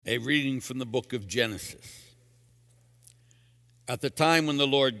A reading from the book of Genesis. At the time when the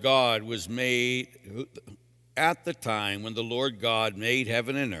Lord God made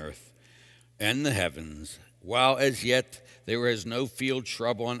heaven and earth and the heavens, while as yet there was no field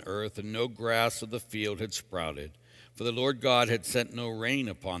shrub on earth, and no grass of the field had sprouted, for the Lord God had sent no rain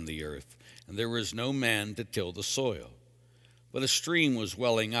upon the earth, and there was no man to till the soil. But a stream was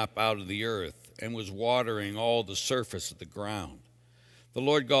welling up out of the earth, and was watering all the surface of the ground. The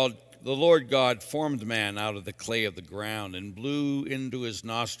Lord God formed man out of the clay of the ground, and blew into his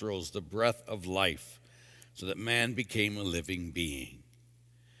nostrils the breath of life, so that man became a living being.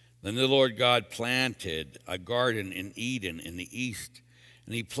 Then the Lord God planted a garden in Eden in the east,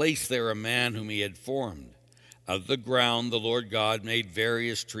 and he placed there a man whom he had formed. Out of the ground the Lord God made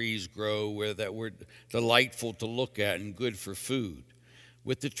various trees grow that were delightful to look at and good for food,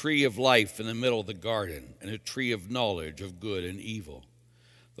 with the tree of life in the middle of the garden, and a tree of knowledge of good and evil.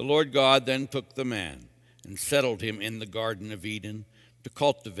 The Lord God then took the man and settled him in the Garden of Eden to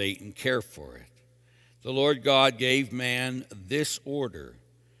cultivate and care for it. The Lord God gave man this order: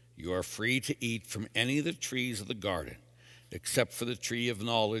 "You are free to eat from any of the trees of the garden, except for the tree of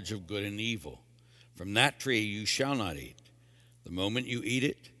knowledge of good and evil. From that tree you shall not eat. The moment you eat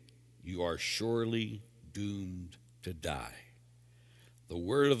it, you are surely doomed to die." The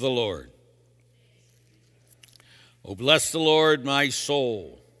word of the Lord. Oh, bless the Lord, my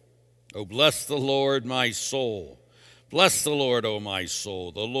soul. Oh, bless the Lord, my soul. Bless the Lord, O my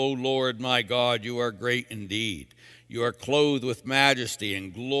soul. The Lord, my God, you are great indeed. You are clothed with majesty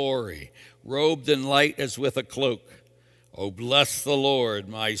and glory, robed in light as with a cloak. Oh, bless the Lord,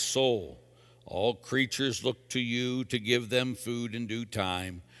 my soul. All creatures look to you to give them food in due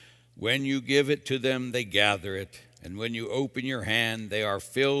time. When you give it to them, they gather it, and when you open your hand, they are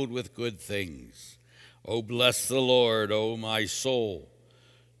filled with good things. Oh, bless the Lord, O my soul.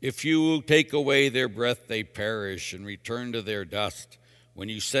 If you take away their breath, they perish and return to their dust. When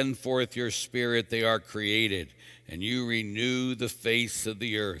you send forth your spirit, they are created, and you renew the face of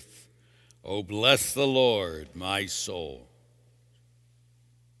the earth. Oh, bless the Lord, my soul.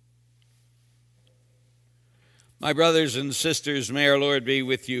 My brothers and sisters, may our Lord be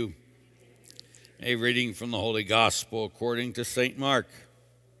with you. A reading from the Holy Gospel according to St. Mark.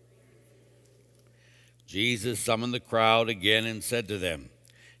 Jesus summoned the crowd again and said to them,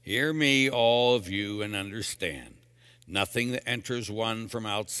 "Hear me, all of you, and understand. Nothing that enters one from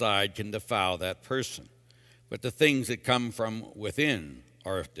outside can defile that person, but the things that come from within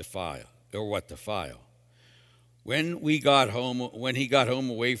are what defile." When he got home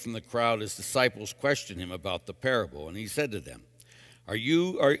away from the crowd, his disciples questioned him about the parable, and he said to them, Are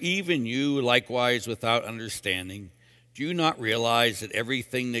even you likewise without understanding? Do you not realize that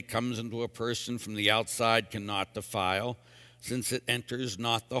everything that comes into a person from the outside cannot defile, since it enters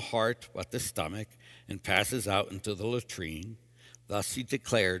not the heart but the stomach, and passes out into the latrine? Thus he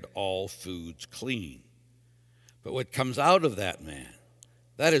declared all foods clean. But what comes out of that man,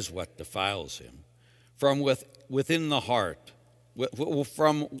 that is what defiles him. From within the heart,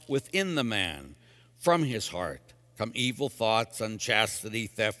 from within the man, from his heart, come evil thoughts, unchastity,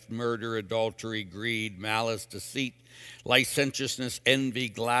 theft, murder, adultery, greed, malice, deceit, licentiousness, envy,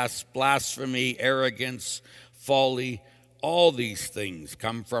 blasphemy, arrogance, folly. All these things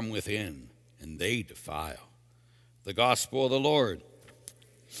come from within, and they defile. The gospel of the Lord.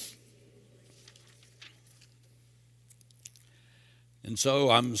 And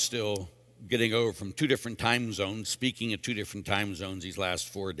so I'm still getting over from two different time zones, speaking at two different time zones these last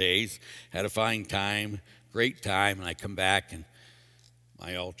 4 days. Had a fine time, great time, and I come back and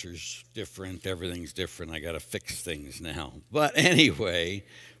my altar's different, everything's different. I got to fix things now. But anyway,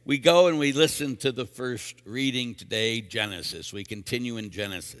 we go and we listen to the first reading today, Genesis. We continue in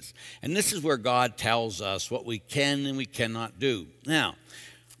Genesis. And this is where God tells us what we can and we cannot do. Now,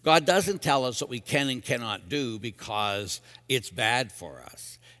 God doesn't tell us what we can and cannot do because it's bad for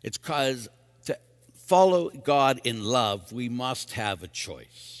us. It's because to follow God in love, we must have a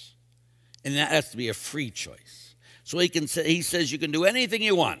choice. And that has to be a free choice. So he says you can do anything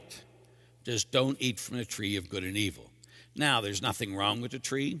you want. Just don't eat from the tree of good and evil. Now, there's nothing wrong with the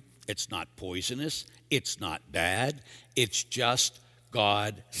tree. It's not poisonous. It's not bad. It's just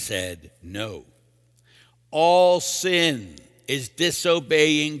God said no. All sin is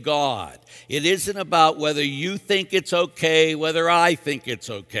disobeying God. It isn't about whether you think it's okay, whether I think it's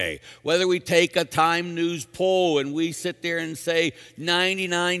okay, whether we take a Time News poll and we sit there and say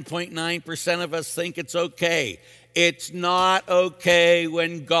 99.9% of us think it's okay. It's not okay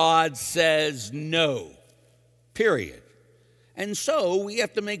when God says no, period. And so we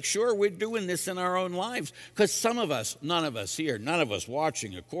have to make sure we're doing this in our own lives, because some of us, none of us here, none of us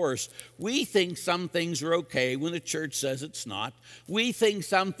watching, of course, we think some things are okay when the church says it's not. We think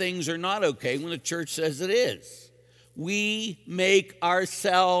some things are not okay when the church says it is. We make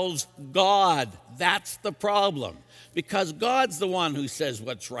ourselves God. That's the problem, because God's the one who says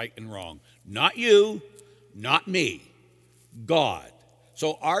what's right and wrong. Not you, not me, God.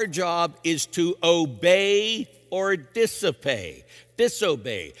 So our job is to obey or disobey,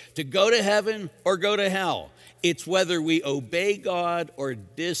 to go to heaven or go to hell. It's whether we obey God or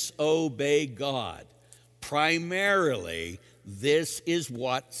disobey God. Primarily, this is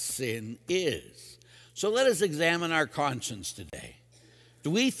what sin is. So let us examine our conscience today.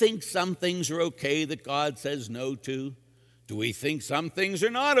 Do we think some things are okay that God says no to? Do we think some things are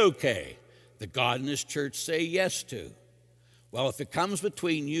not okay that God and His church say yes to? Well, if it comes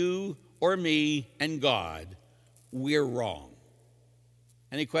between you or me and God, we're wrong.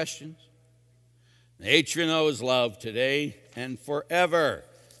 Any questions? The HVNO is love today and forever.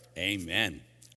 Amen.